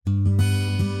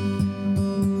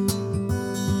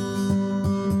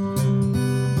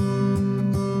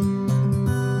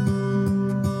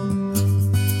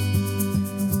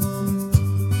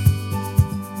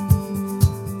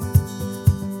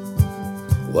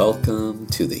Welcome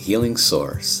to The Healing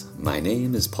Source. My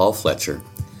name is Paul Fletcher,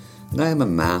 and I am a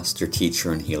master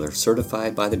teacher and healer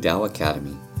certified by the Tao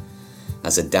Academy.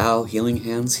 As a Tao Healing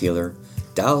Hands healer,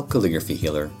 Tao calligraphy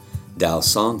healer, Tao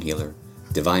song healer,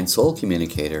 divine soul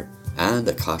communicator, and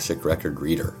Akashic record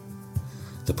reader.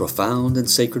 The profound and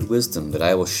sacred wisdom that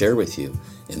I will share with you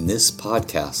in this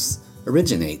podcast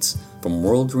originates from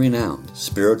world-renowned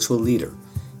spiritual leader,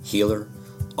 healer,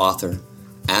 author,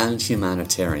 and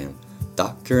humanitarian,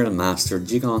 Dr. and Master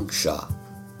Zhi Gang Sha.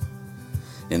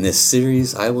 In this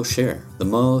series, I will share the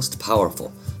most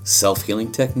powerful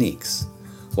self-healing techniques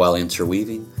while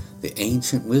interweaving the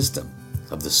ancient wisdom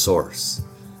of the Source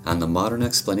and the modern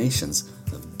explanations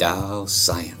of Tao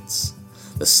science,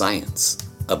 the science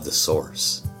of the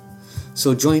Source.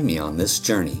 So join me on this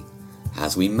journey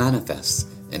as we manifest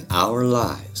in our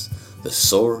lives the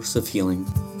source of healing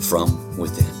from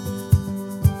within.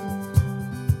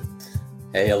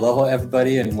 Hey, aloha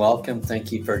everybody and welcome.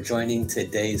 Thank you for joining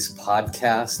today's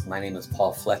podcast. My name is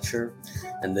Paul Fletcher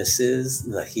and this is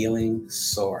The Healing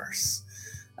Source.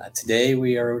 Today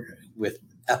we are with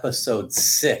episode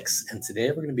 6, and today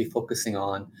we're going to be focusing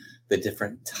on the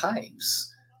different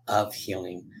types of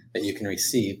healing that you can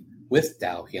receive with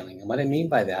Tao healing. And what I mean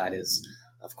by that is,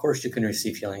 of course, you can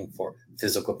receive healing for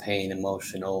physical pain,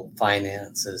 emotional,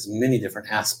 finances, many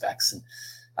different aspects. And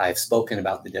I've spoken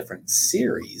about the different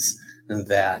series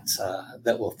that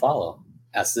will follow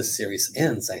as this series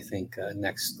ends. I think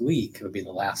next week it'll be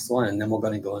the last one, and then we're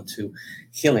going to go into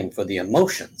healing for the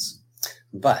emotions.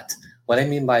 But what I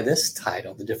mean by this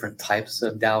title, the different types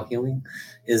of Tao healing,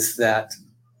 is that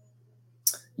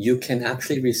you can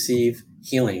actually receive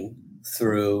healing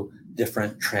through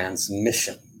different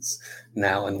transmissions.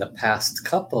 Now, in the past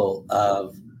couple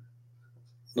of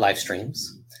live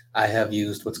streams, I have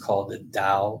used what's called the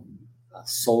Tao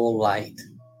Soul Light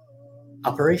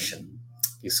operation.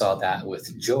 You saw that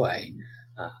with Joy,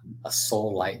 a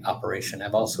soul light operation.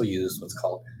 I've also used what's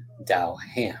called Tao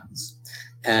hands.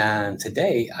 And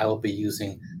today I will be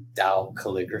using Tao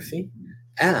calligraphy,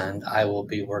 and I will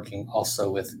be working also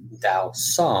with Tao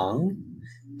song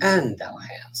and Tao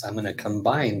hands. I'm going to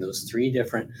combine those three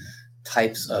different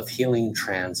types of healing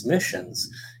transmissions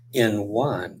in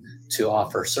one to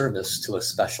offer service to a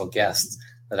special guest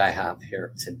that I have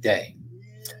here today.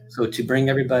 So to bring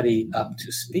everybody up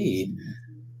to speed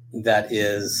that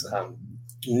is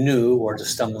new or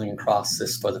just stumbling across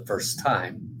this for the first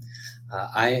time,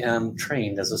 I am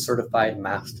trained as a certified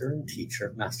master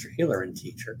healer and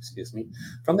teacher,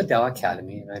 from the Tao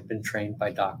Academy, and I've been trained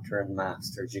by Dr. and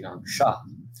Master Zhi Gang Sha.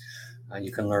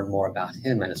 You can learn more about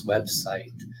him at his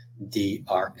website,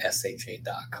 drsha.com.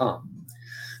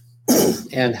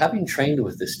 And having trained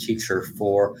with this teacher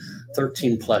for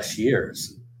 13 plus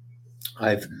years,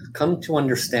 I've come to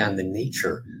understand the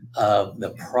nature of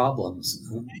the problems,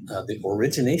 the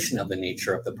origination of the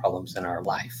nature of the problems in our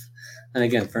life. And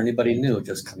again, for anybody new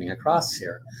just coming across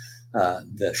here,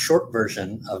 the short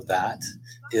version of that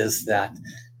is that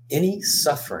any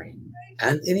suffering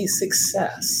and any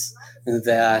success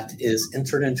that is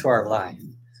entered into our life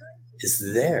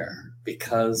is there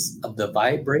because of the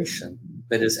vibration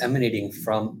that is emanating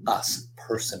from us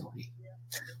personally.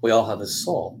 We all have a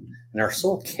soul, and our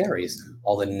soul carries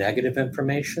all the negative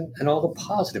information and all the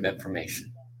positive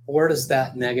information. Where does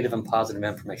that negative and positive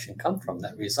information come from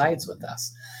that resides with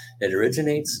us? It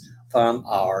originates from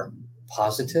our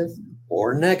positive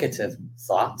or negative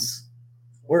thoughts,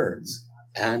 words,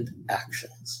 and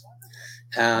actions.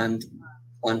 And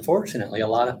unfortunately, a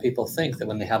lot of people think that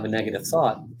when they have a negative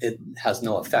thought, it has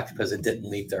no effect because it didn't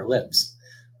leave their lips.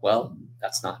 Well,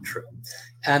 that's not true.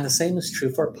 And the same is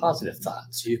true for positive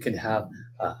thoughts. You can have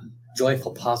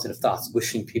joyful, positive thoughts,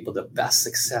 wishing people the best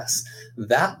success.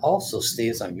 That also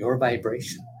stays on your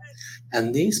vibration.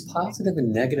 And these positive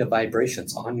and negative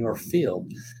vibrations on your field,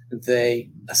 they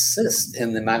assist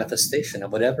in the manifestation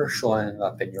of whatever's showing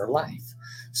up in your life.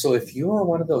 So if you're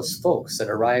one of those folks that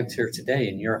arrived here today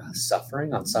and you're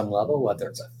suffering on some level, whether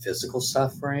it's a physical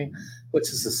suffering, which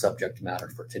is the subject matter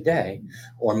for today,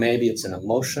 or maybe it's an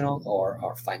emotional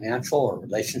or financial or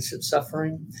relationship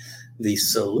suffering, the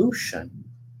solution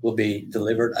will be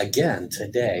delivered again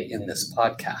today in this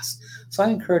podcast. So I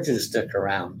encourage you to stick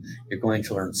around. You're going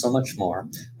to learn so much more.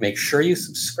 Make sure you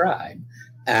subscribe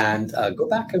and go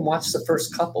back and watch the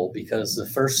first couple, because the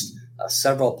first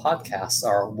several podcasts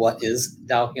are what is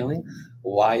Tao healing,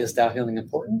 why is Tao healing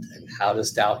important, and how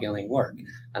does Tao healing work?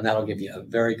 And that'll give you a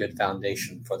very good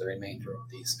foundation for the remainder of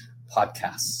these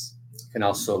podcasts. You can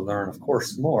also learn, of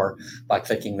course, more by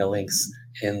clicking the links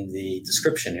in the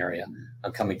description area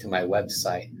coming to my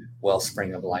website,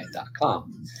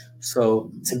 wellspringoflight.com.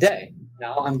 So today,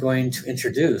 Now I'm going to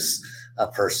introduce a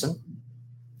person.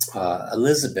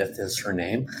 Elizabeth is her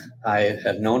name. I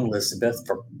have known Elizabeth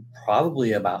for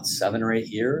probably about 7 or 8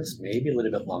 years, maybe a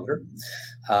little bit longer.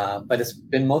 But it's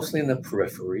been mostly in the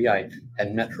periphery. I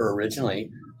had met her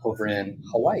originally over in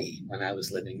Hawaii when I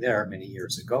was living there many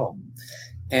years ago.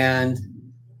 And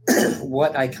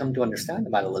what I come to understand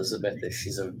about Elizabeth is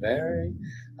she's a very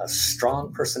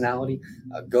strong personality,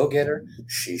 a go-getter.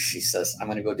 She says, I'm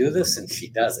going to go do this, and she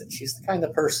does it. She's the kind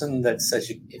of person that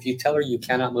says if you tell her you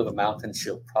cannot move a mountain,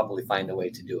 she'll probably find a way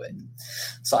to do it.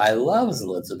 So I love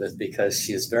Elizabeth because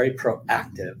she is very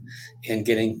proactive in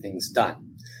getting things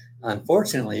done.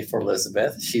 Unfortunately for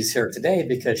Elizabeth, she's here today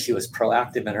because she was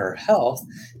proactive in her health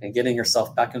and getting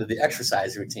herself back into the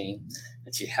exercise routine,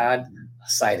 and she had a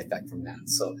side effect from that.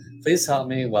 So please help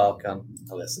me welcome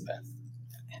Elizabeth.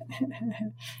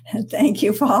 Thank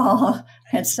you, Paul.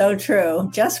 It's so true.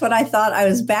 Just when I thought I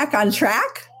was back on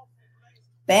track,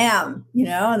 bam,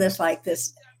 there's like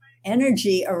this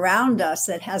energy around us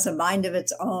that has a mind of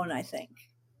its own, I think.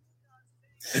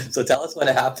 So tell us what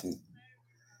happened.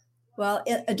 Well,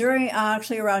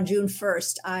 actually around June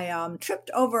 1st, I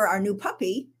tripped over our new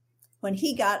puppy when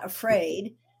he got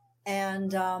afraid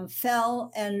and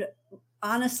fell. And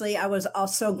honestly, I was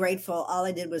so grateful. All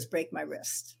I did was break my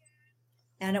wrist.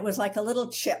 And it was like a little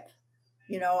chip,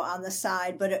 on the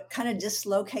side, but it kind of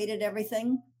dislocated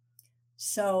everything.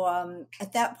 So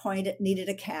at that point, it needed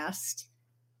a cast,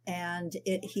 and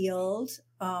it healed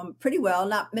pretty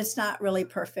well. It's not really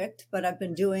perfect, but I've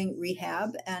been doing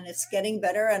rehab, and it's getting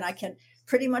better, and I can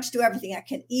pretty much do everything. I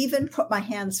can even put my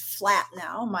hands flat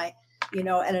now,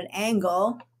 at an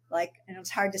angle, and it's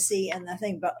hard to see in the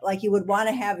thing, but like you would want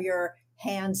to have your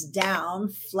hands down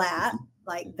flat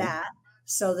like that,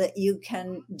 so that you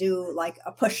can do like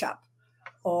a push-up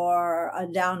or a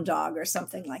down dog or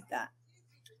something like that.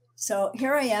 So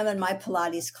here I am in my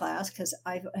Pilates class, because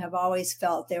I have always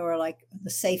felt they were like the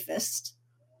safest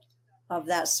of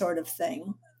that sort of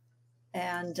thing.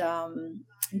 And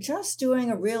just doing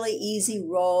a really easy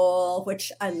roll,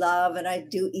 which I love and I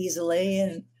do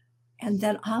easily. And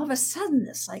then all of a sudden,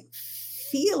 this like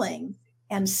feeling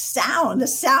and sound. The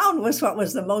sound was what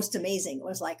was the most amazing. It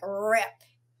was like rip.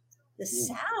 The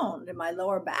sound in my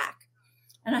lower back,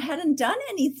 and I hadn't done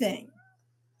anything.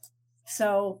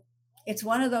 So it's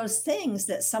one of those things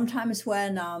that sometimes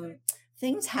when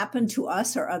things happen to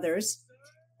us or others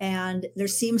and there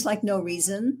seems like no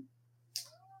reason,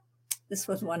 this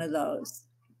was one of those.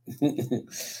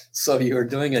 So you were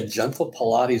doing a gentle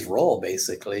Pilates roll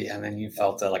basically, and then you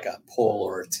felt like a pull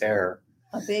or a tear.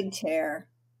 A big tear.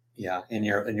 Yeah, in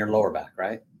your lower back,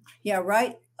 right? Yeah,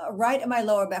 right in my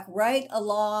lower back, right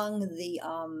along the,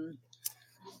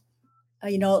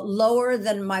 lower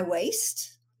than my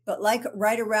waist, but like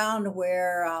right around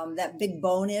where that big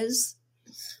bone is.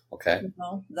 Okay.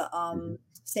 The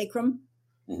sacrum.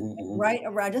 Mm-hmm. Right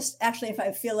around, just actually, if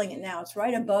I'm feeling it now, it's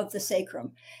right above the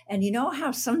sacrum. And you know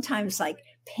how sometimes like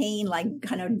pain like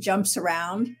kind of jumps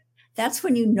around? That's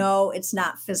when it's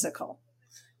not physical.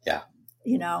 Yeah.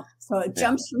 So it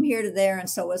jumps from here to there. And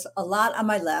so it was a lot on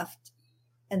my left.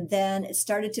 And then it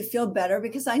started to feel better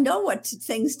because I know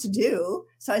things to do.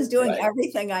 So I was doing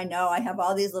everything I know. I have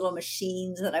all these little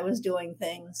machines that I was doing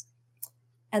things.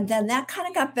 And then that kind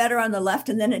of got better on the left.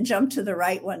 And then it jumped to the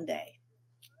right one day,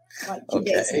 like 2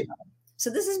 days ago. So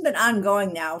this has been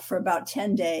ongoing now for about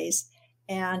 10 days.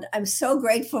 And I'm so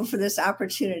grateful for this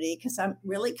opportunity because I'm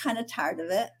really kind of tired of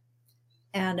it.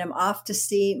 And I'm off to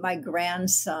see my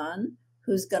grandson,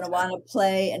 who's going to want to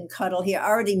play and cuddle. He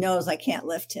already knows I can't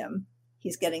lift him.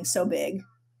 He's getting so big.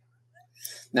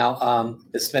 Now,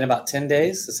 it's been about 10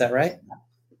 days. Is that right?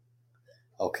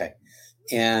 Okay.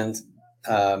 And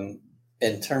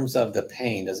in terms of the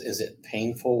pain, is it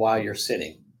painful while you're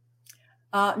sitting?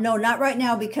 No, not right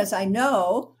now, because I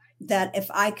know that if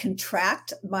I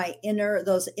contract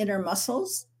those inner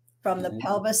muscles from the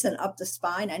pelvis and up the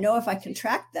spine, I know if I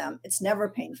contract them, it's never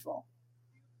painful.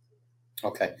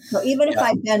 Okay. So even if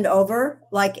I bend over,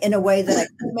 like in a way that I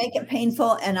can make it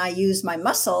painful, and I use my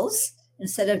muscles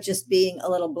instead of just being a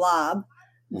little blob,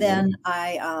 then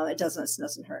it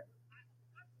doesn't hurt.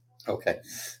 Okay.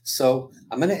 So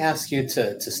I'm going to ask you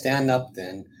to stand up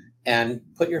then and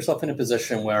put yourself in a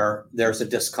position where there's a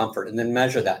discomfort, and then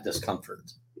measure that discomfort.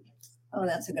 Oh,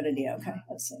 that's a good idea. Okay.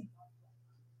 Let's see.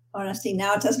 Oh, no, see,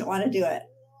 now it doesn't want to do it.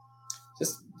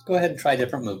 Just go ahead and try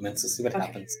different movements and see what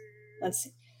happens. Let's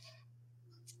see.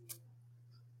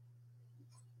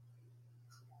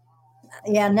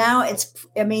 Yeah, now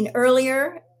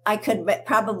earlier I could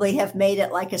probably have made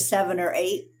it like a 7 or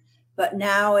 8, but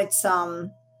now it's,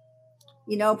 probably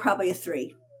a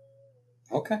 3.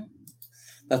 Okay.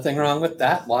 Nothing wrong with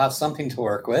that. We'll have something to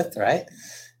work with, right?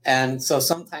 And so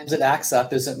sometimes it acts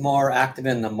up. Is it more active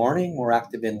in the morning, more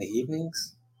active in the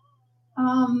evenings?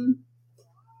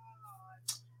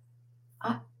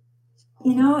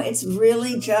 It's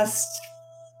really just,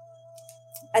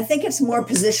 I think it's more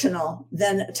positional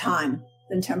than time,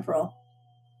 than temporal.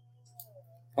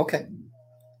 Okay.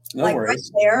 No like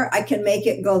worries. Right there, I can make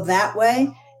it go that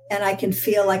way, and I can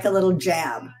feel like a little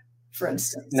jab, for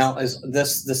instance. Now, is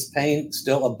this pain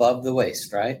still above the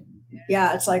waist, right?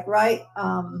 Yeah, it's like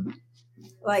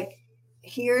like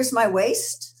here's my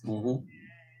waist, Mm-hmm.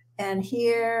 and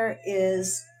here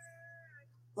is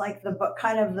like the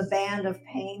kind of the band of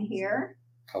pain here.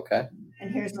 Okay.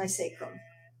 And here's my sacrum.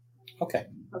 Okay.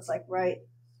 So it's like right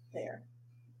there.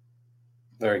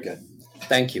 Very good.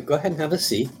 Thank you. Go ahead and have a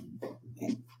seat.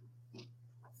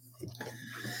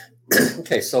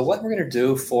 Okay, so what we're going to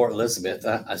do for Elizabeth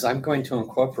is I'm going to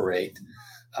incorporate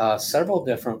several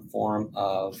different forms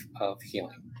of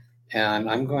healing. And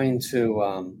I'm going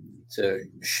to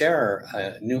share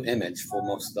a new image for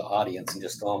most of the audience in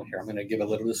just a moment here. I'm going to give a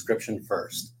little description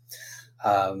first.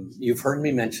 You've heard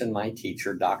me mention my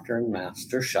teacher, Dr. and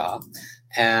Master Sha.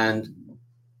 And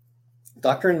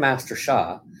Dr. and Master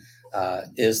Sha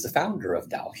is the founder of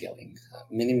Tao Healing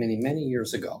many, many, many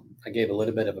years ago. I gave a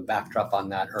little bit of a backdrop on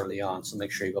that early on, so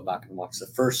make sure you go back and watch the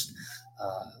first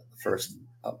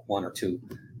one or two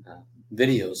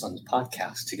videos on the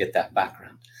podcast to get that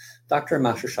background. Dr.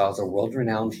 Master Sha is a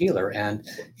world-renowned healer, and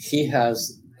he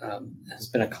has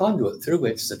been a conduit through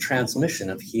which the transmission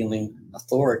of healing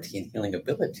authority and healing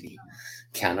ability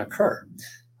can occur.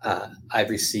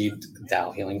 I've received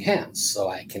Tao Healing Hands, so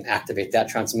I can activate that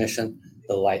transmission.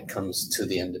 The light comes to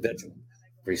the individual.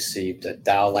 Received a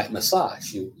Tao Light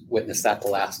Massage. You witnessed that the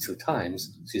last two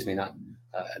times. Not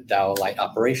a Tao Light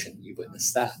Operation. You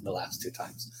witnessed that the last two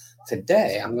times.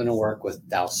 Today, I'm going to work with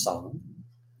Tao Song,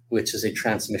 which is a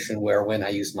transmission where when I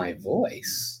use my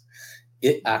voice,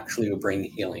 it actually will bring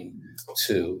healing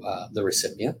to the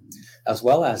recipient, as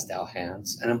well as Tao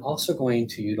Hands. And I'm also going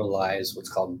to utilize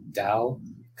what's called Tao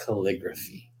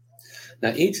Calligraphy.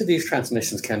 Now, each of these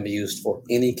transmissions can be used for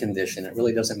any condition. It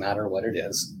really doesn't matter what it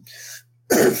is.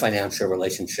 Financial,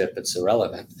 relationship, it's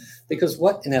irrelevant. Because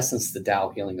what, in essence, the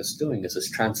Tao healing is doing is it's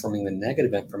transforming the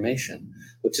negative information,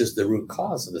 which is the root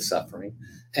cause of the suffering,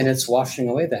 and it's washing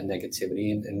away that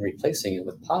negativity and replacing it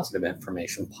with positive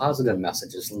information, positive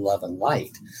messages, love and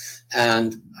light,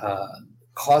 and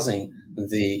causing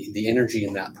the energy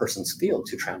in that person's field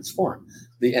to transform.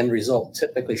 The end result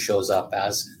typically shows up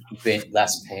as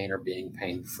less pain or being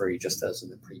pain-free, just as in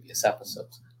the previous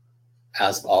episodes.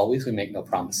 As always, we make no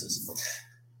promises.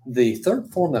 The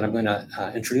third form that I'm going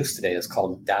to introduce today is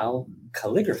called Tao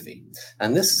Calligraphy.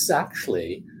 And this is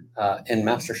actually, in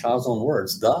Master Sha's own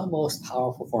words, the most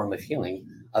powerful form of healing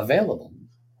available.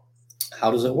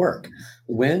 How does it work?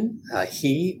 When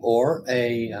he or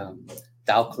a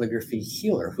Tao Calligraphy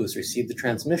healer who's received the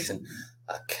transmission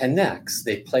connects,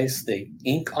 they place the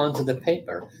ink onto the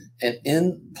paper, and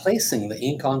in placing the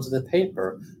ink onto the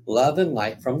paper, love and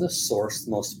light from the source,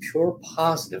 the most pure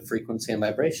positive frequency and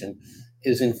vibration,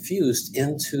 is infused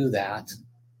into that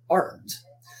art.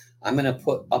 I'm going to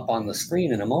put up on the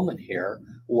screen in a moment here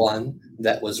one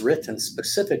that was written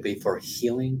specifically for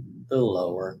healing the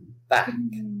lower back.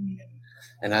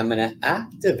 And I'm going to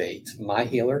activate my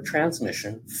healer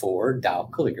transmission for Tao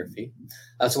Calligraphy,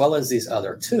 as well as these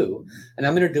other two. And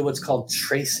I'm going to do what's called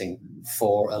tracing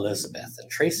for Elizabeth.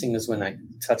 And tracing is when I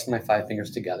touch my 5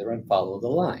 fingers together and follow the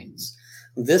lines.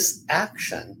 This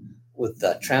action with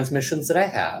the transmissions that I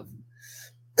have,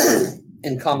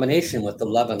 in combination with the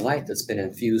love and light that's been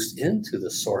infused into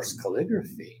the source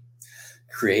calligraphy,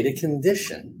 create a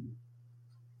condition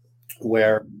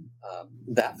where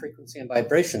that frequency and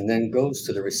vibration then goes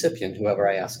to the recipient, whoever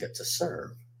I ask it to serve.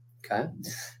 Okay.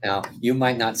 Now, you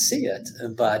might not see it,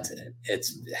 but it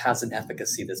has an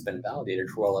efficacy that's been validated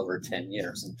for well over 10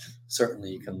 years. And certainly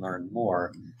you can learn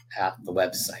more at the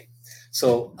website.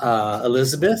 So,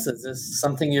 Elizabeth, is this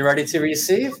something you're ready to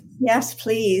receive? Yes,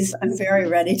 please. I'm very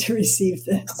ready to receive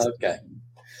this. Okay.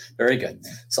 Very good.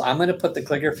 So I'm going to put the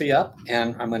calligraphy up,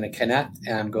 and I'm going to connect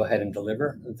and go ahead and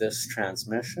deliver this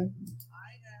transmission.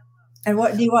 And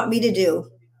what do you want me to do?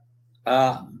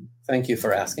 Thank you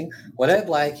for asking. What I'd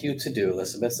like you to do,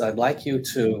 Elizabeth, is I'd like you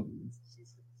to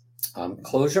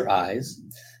close your eyes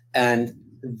and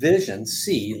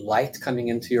see light coming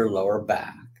into your lower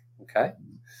back, okay?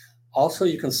 Also,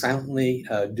 you can silently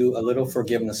do a little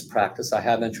forgiveness practice. I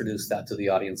have introduced that to the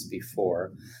audience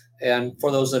before. And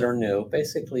for those that are new,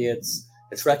 basically it's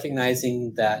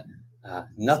recognizing that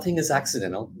nothing is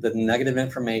accidental. The negative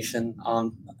information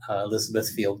on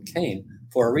Elizabeth's field came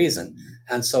for a reason.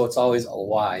 And so it's always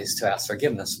wise to ask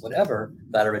forgiveness, whatever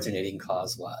that originating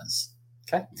cause was.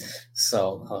 Okay,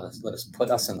 so let us put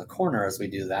us in the corner as we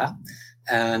do that,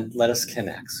 and let us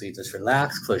connect. So you just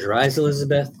relax, close your eyes,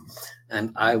 Elizabeth,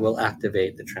 and I will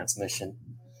activate the transmission.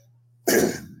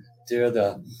 Dear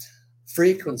the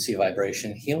frequency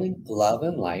vibration, healing love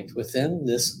and light within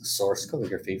this source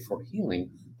calligraphy for healing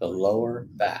the lower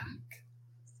back.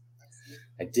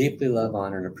 I deeply love,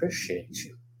 honor, and appreciate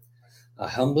you. I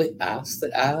humbly ask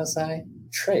that as I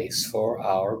trace for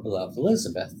our beloved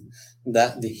Elizabeth,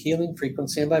 that the healing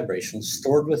frequency and vibration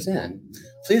stored within,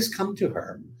 please come to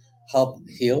her, help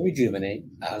heal, rejuvenate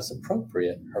as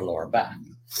appropriate her lower back.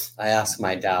 I ask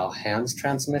my Tao hands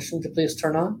transmission to please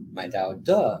turn on, my Tao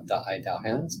I Tao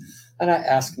hands, and I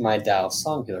ask my Tao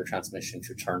song healer transmission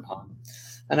to turn on.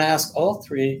 And I ask all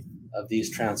three of these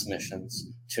transmissions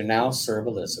to now serve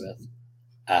Elizabeth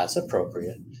as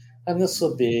appropriate. And this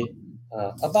will be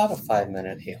about a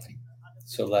 5-minute healing.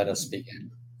 So let us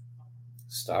begin.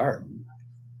 Start.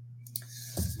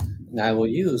 Now I will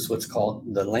use what's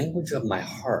called the language of my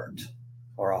heart,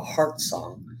 or a heart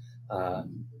song,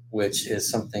 which is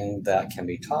something that can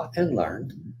be taught and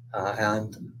learned.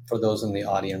 And for those in the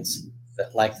audience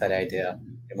that like that idea,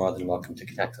 you're more than welcome to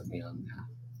connect with me on that.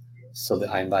 So that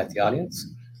I invite the audience,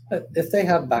 if they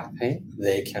have back pain,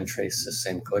 they can trace the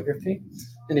same calligraphy.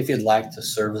 And if you'd like to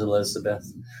serve Elizabeth,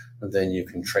 then you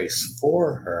can trace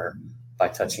for her by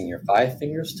touching your 5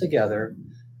 fingers together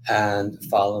and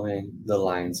following the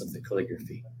lines of the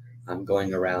calligraphy. I'm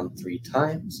going around 3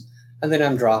 times, and then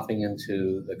I'm dropping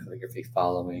into the calligraphy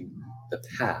following the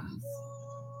path.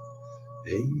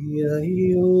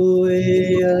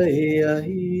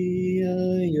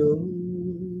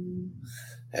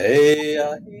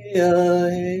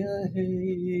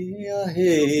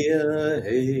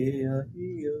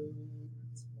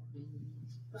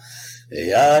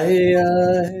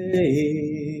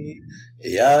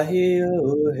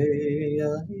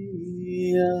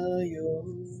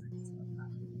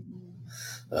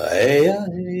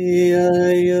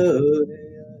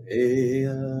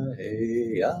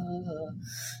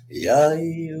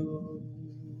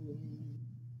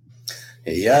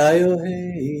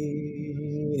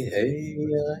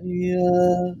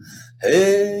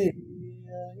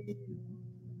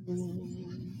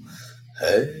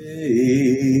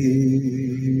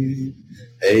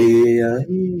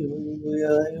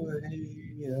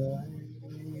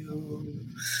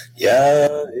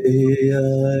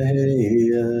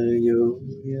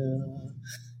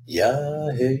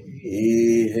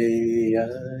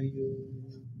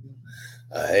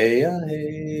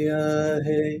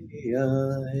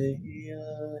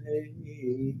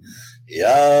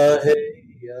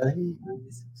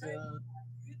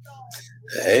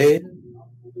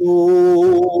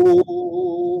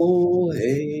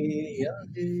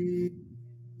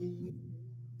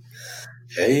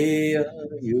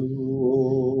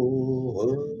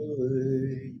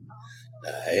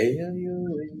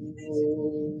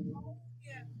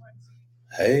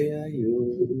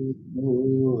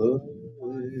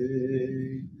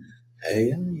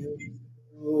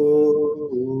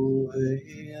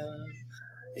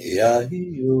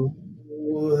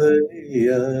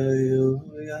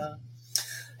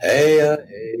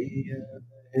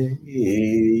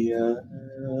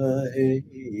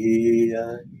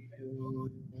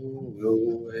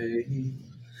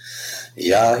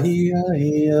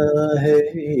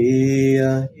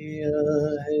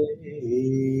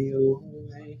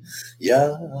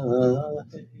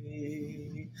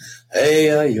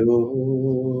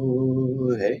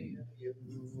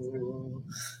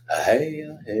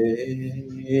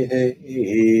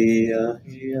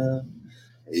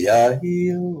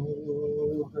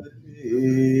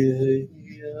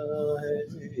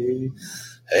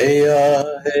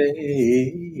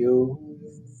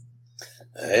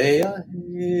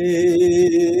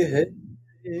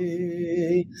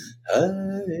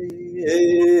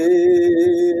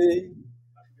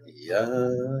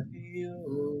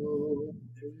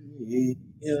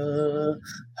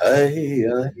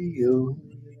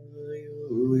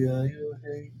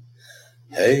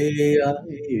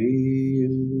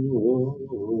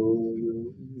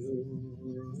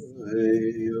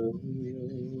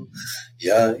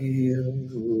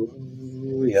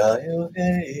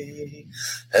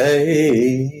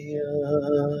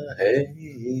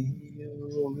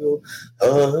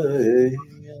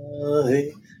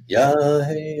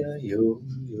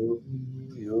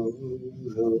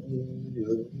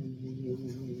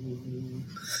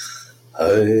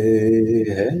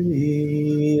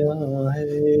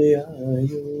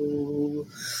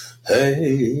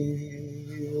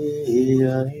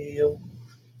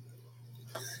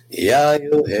 Ya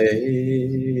yo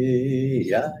hey,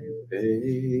 ya yo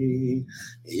hey,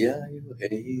 ya yo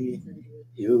hey,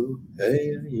 yo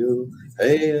hey yo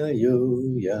hey yo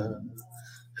ya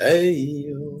hey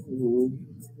yo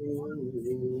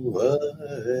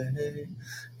hey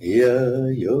ya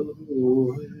yo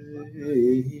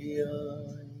hey ya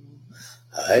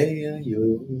hey yo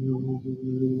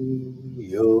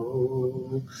yo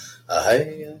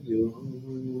hey yo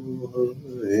hey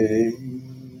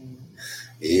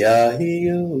ya yo hey ya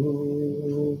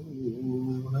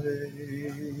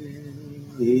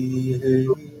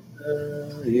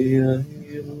yo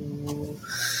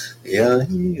ya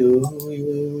yo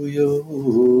yo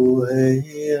hey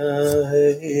ya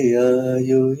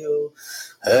yo yo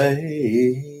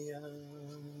hey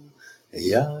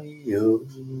ya yo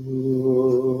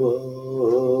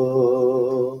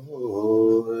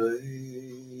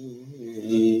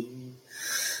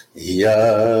ya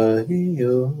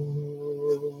yo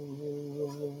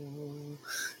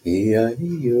ya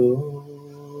yo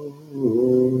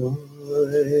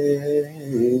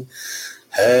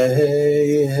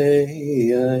hey hey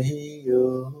ya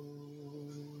yo.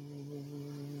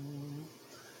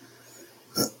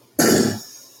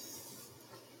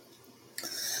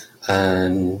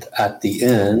 And at the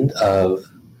end of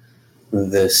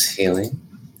this healing,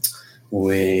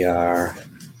 we are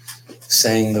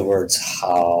saying the words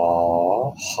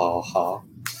ha, ha, ha,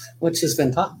 which has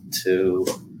been taught to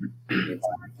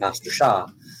Master Sha,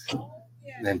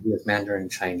 and he is Mandarin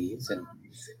Chinese, and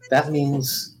that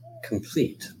means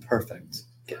complete, perfect,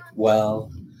 get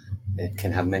well. It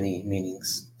can have many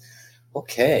meanings.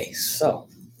 Okay, so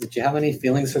did you have any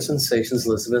feelings or sensations,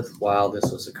 Elizabeth, while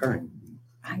this was occurring?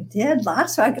 I did.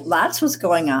 Lots was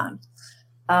going on.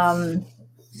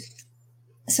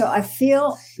 So I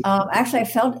feel, I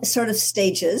felt sort of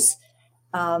stages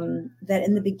that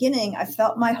in the beginning, I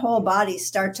felt my whole body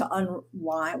start to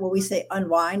unwind. Well, we say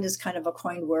unwind is kind of a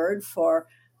coined word for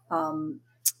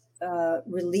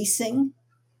releasing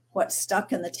what's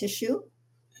stuck in the tissue.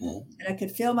 Mm-hmm. And I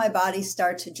could feel my body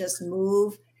start to just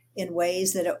move in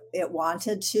ways that it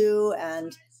wanted to.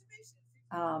 And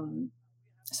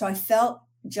so I felt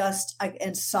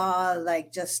and saw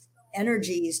like just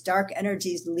energies, dark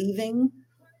energies leaving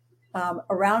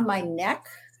around my neck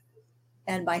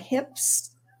and my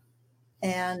hips,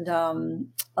 and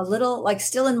a little like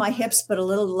still in my hips, but a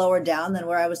little lower down than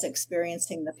where I was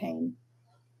experiencing the pain.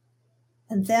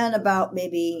 And then about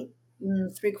maybe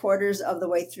 3/4 of the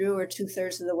way through or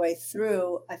 2/3 of the way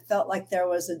through, I felt like there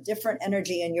was a different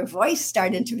energy, and your voice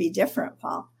started to be different,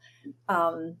 Paul.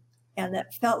 And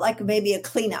that felt like maybe a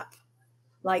cleanup,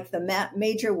 like the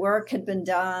major work had been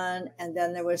done. And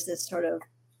then there was this sort of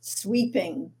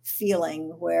sweeping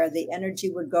feeling where the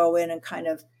energy would go in and kind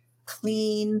of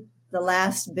clean the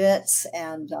last bits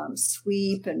and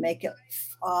sweep and make it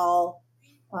all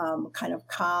kind of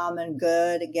calm and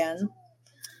good again.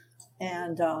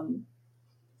 And,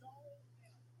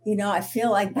 I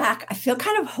feel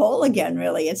kind of whole again,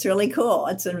 really. It's really cool.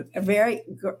 It's a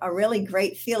really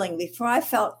great feeling. Before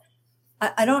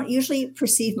I don't usually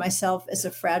perceive myself as a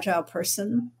fragile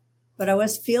person, but I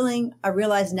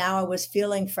realized now I was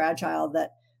feeling fragile,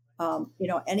 that,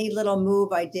 any little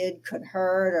move I did could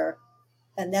hurt,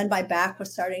 and then my back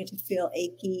was starting to feel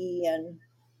achy, and,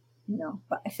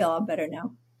 but I feel all better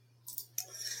now.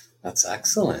 That's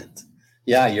excellent.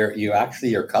 Yeah,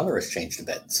 your color has changed a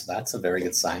bit, so that's a very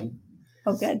good sign.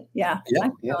 Oh, good. Yeah.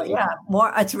 Yeah.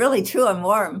 More. It's really true. I'm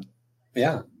warm.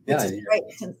 Yeah. Yeah. It's great.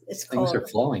 It's cold. Things are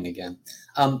flowing again.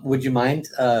 Would you mind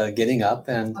getting up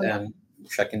and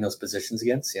checking those positions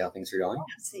again? See how things are going?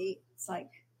 Yeah, see, it's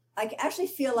like I actually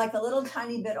feel like a little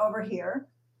tiny bit over here,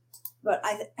 but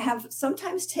I have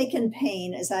sometimes taken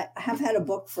pain, as I have had a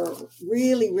book for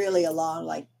really, really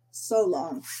so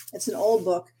long. It's an old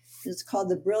book. It's called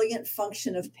The Brilliant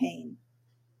Function of Pain.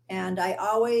 And I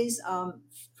always,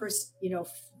 first,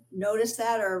 notice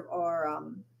that or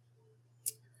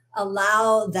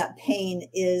allow that pain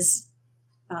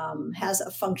has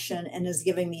a function and is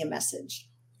giving me a message.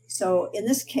 So in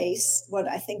this case, what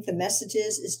I think the message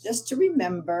is just to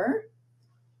remember,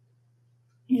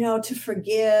 to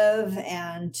forgive,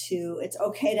 and it's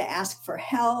okay to ask for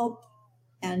help,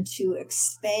 and to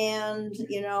expand,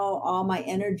 all my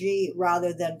energy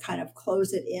rather than kind of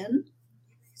close it in.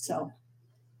 So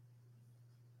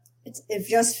it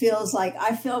just feels like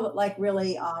I feel like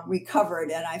really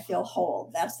recovered, and I feel whole.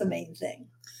 That's the main thing.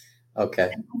 Okay.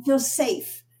 And I feel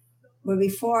safe, where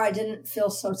before I didn't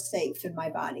feel so safe in my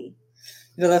body.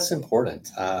 That's important.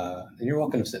 And you're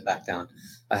welcome to sit back down.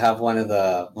 I have one of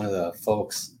the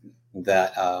folks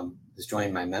that is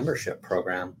joining my membership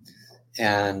program.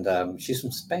 and she's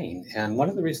from Spain. And one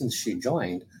of the reasons she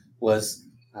joined was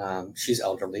she's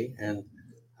elderly, and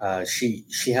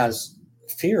she has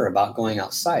fear about going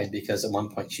outside because at one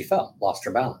point she fell, lost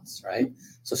her balance, right?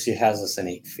 So she has this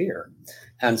innate fear.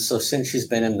 And so since she's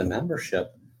been in the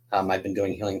membership, I've been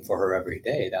doing healing for her every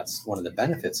day. That's one of the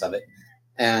benefits of it.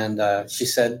 And she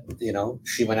said,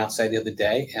 she went outside the other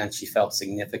day and she felt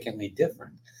significantly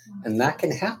different. And that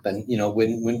can happen,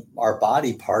 when our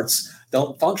body parts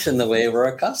don't function the way we're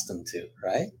accustomed to,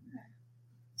 right?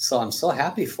 So I'm so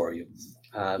happy for you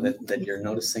that you're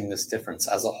noticing this difference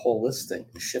as a holistic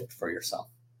shift for yourself.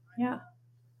 Yeah.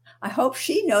 I hope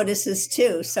she notices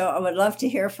too. So I would love to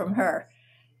hear from her,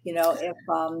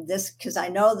 if because I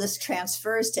know this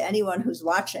transfers to anyone who's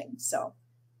watching. So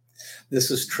this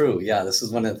is true. Yeah, this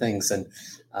is one of the things. And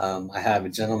I have a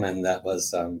gentleman that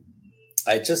was,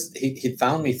 he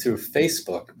found me through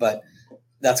Facebook, but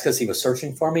that's because he was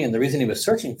searching for me. And the reason he was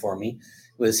searching for me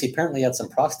was he apparently had some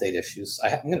prostate issues.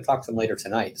 I'm going to talk to him later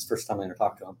tonight. It's the first time I'm going to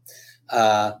talk to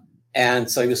him.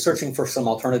 And so he was searching for some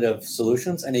alternative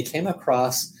solutions, and he came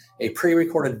across a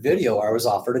pre-recorded video I was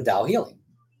offered a Tao healing.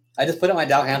 I just put up my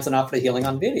Tao hands and offered a healing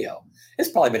on video. It's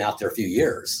probably been out there a few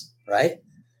years, right?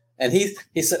 And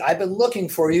he said, I've been looking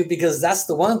for you because that's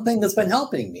the one thing that's been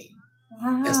helping me.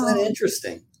 Wow. Isn't that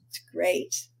interesting? It's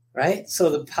great. Right? So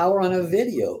the power on a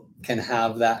video can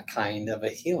have that kind of a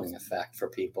healing effect for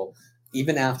people,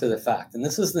 even after the fact. And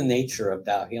this is the nature of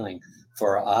Tao healing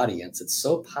for our audience. It's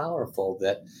so powerful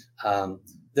that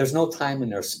there's no time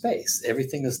and there's space.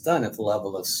 Everything is done at the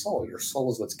level of soul. Your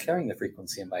soul is what's carrying the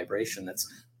frequency and vibration that's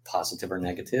positive or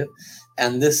negative.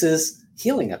 And this is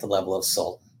healing at the level of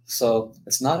soul. So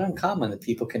it's not uncommon that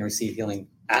people can receive healing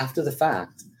after the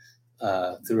fact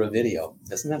through a video.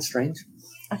 Isn't that strange?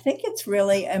 I think it's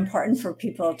really important for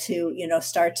people to,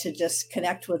 start to just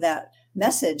connect with that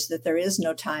message that there is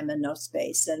no time and no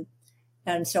space.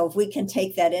 And so if we can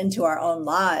take that into our own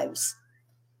lives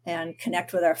and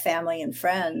connect with our family and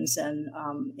friends and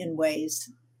in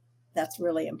ways that's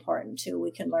really important too,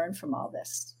 we can learn from all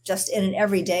this just in an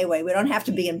everyday way. We don't have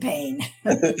to be in pain.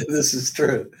 This is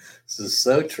true. This is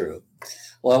so true.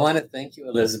 Well, I want to thank you,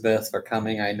 Elizabeth, for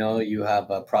coming. I know you have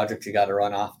a project you got to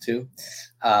run off to,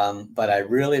 but I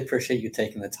really appreciate you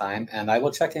taking the time. And I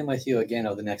will check in with you again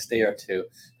over the next day or two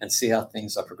and see how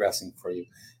things are progressing for you.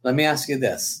 Let me ask you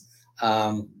this.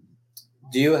 Do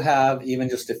you have even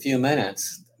just a few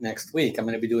minutes next week? I'm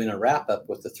going to be doing a wrap up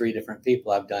with the 3 different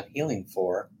people I've done healing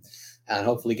for, and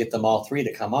hopefully get them all 3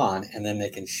 to come on, and then they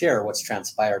can share what's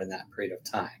transpired in that period of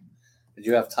time. Did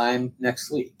you have time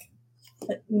next week?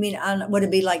 You mean would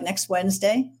it be like next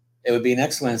Wednesday? It would be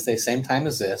next Wednesday, same time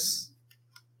as this.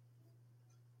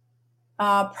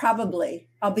 Probably.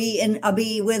 I'll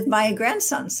be with my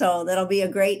grandson, so that'll be a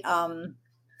great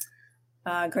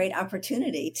great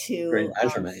opportunity to great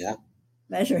measurement, yeah.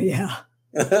 Measure, yeah.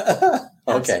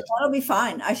 Okay. That'll be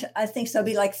fine. I think so. It'll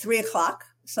be like 3:00.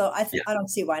 So I don't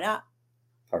see why not.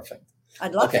 Perfect.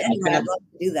 I'd love to. Anyway, I'd love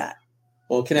to do that.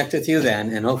 We'll connect with you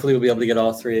then, and hopefully we'll be able to get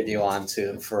all 3 of you on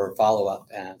for follow-up,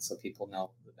 and so people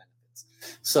know the benefits.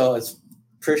 So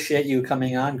appreciate you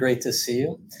coming on. Great to see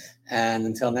you. And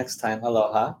until next time,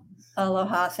 aloha.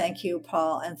 Aloha. Thank you,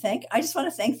 Paul. And I just want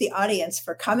to thank the audience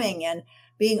for coming and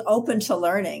being open to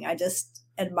learning. I just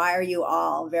admire you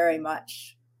all very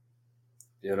much.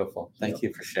 Beautiful. Thank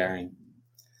you for sharing.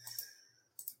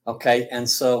 Okay, and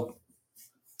so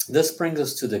this brings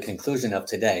us to the conclusion of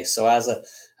today. So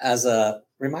as a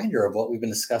reminder of what we've been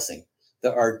discussing,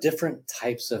 there are different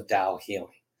types of Tao healing.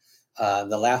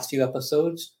 The last few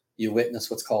episodes, you witnessed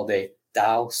what's called a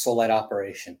Tao soul light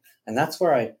operation. And that's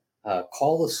where I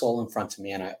call the soul in front of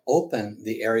me and I open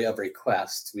the area of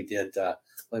request. We did,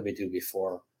 what did we do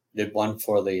before? We did one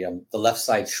for the left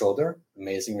side shoulder,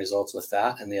 amazing results with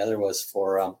that. And the other was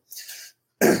for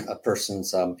a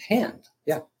person's hand.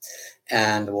 Yeah.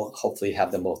 And we'll hopefully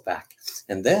have them both back.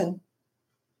 And then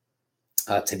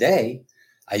today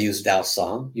I used Tao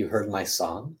song. You heard my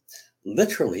song.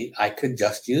 Literally, I could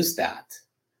just use that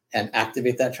and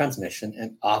activate that transmission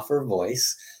and offer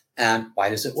voice. And why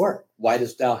does it work? Why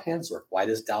does Tao hands work? Why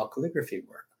does Tao calligraphy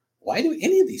work? Why do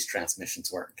any of these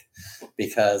transmissions work?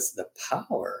 Because the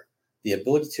power, the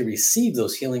ability to receive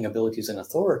those healing abilities and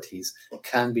authorities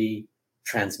can be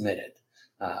transmitted.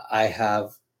 I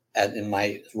have, in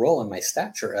my role and my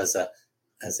stature as a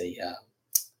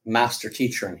master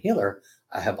teacher and healer,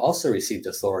 I have also received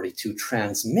authority to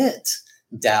transmit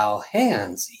Tao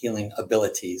hands healing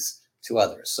abilities to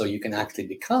others. So you can actually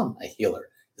become a healer.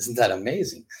 Isn't that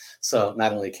amazing? So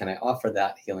not only can I offer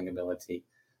that healing ability,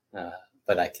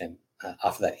 but I can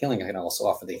offer that healing. I can also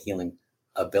offer the healing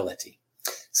ability.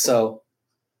 So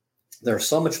There's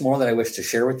so much more that I wish to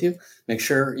share with you. Make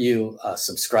sure you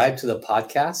subscribe to the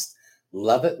podcast.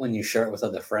 Love it when you share it with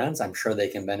other friends. I'm sure they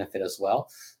can benefit as well.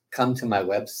 Come to my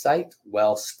website,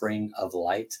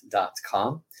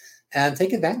 wellspringoflight.com, and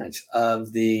take advantage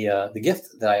of the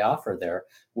gift that I offer there,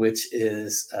 which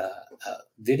is a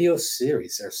video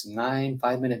series. There's 9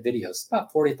 5-minute videos,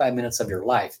 about 45 minutes of your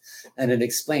life, and it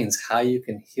explains how you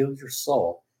can heal your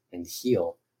soul and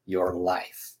heal your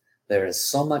life. There is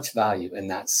so much value in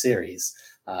that series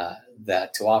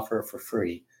that to offer for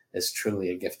free is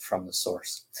truly a gift from the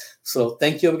source. So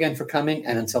thank you again for coming.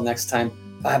 And until next time,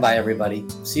 bye-bye, everybody.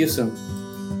 See you soon.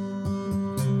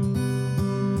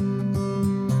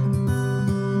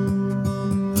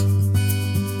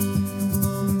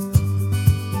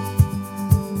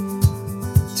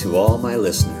 To all my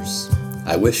listeners,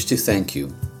 I wish to thank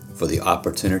you for the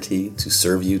opportunity to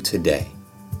serve you today.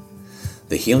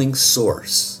 The healing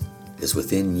source is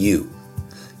within you.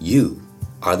 You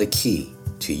are the key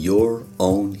to your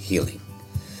own healing.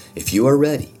 If you are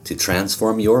ready to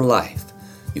transform your life,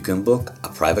 you can book a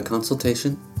private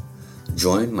consultation,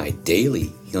 join my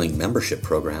daily healing membership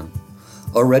program,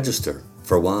 or register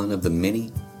for one of the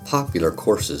many popular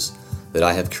courses that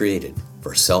I have created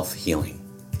for self-healing.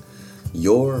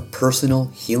 Your personal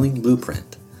healing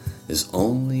blueprint is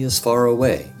only as far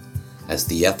away as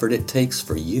the effort it takes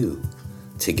for you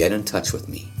to get in touch with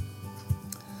me.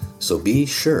 So be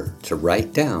sure to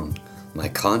write down my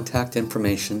contact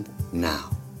information now.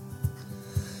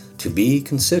 To be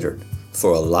considered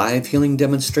for a live healing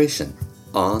demonstration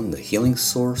on the Healing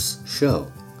Source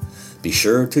show, be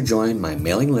sure to join my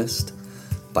mailing list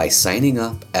by signing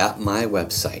up at my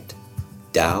website,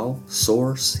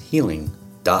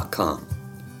 TaoSourceHealing.com,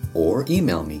 or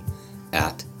email me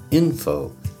at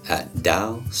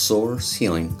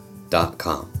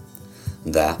info@TaoSourceHealing.com.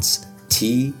 That's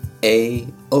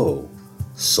TAO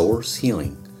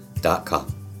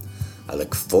sourcehealing.com. I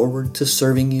look forward to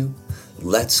serving you.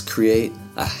 Let's create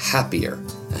a happier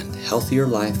and healthier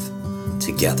life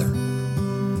together.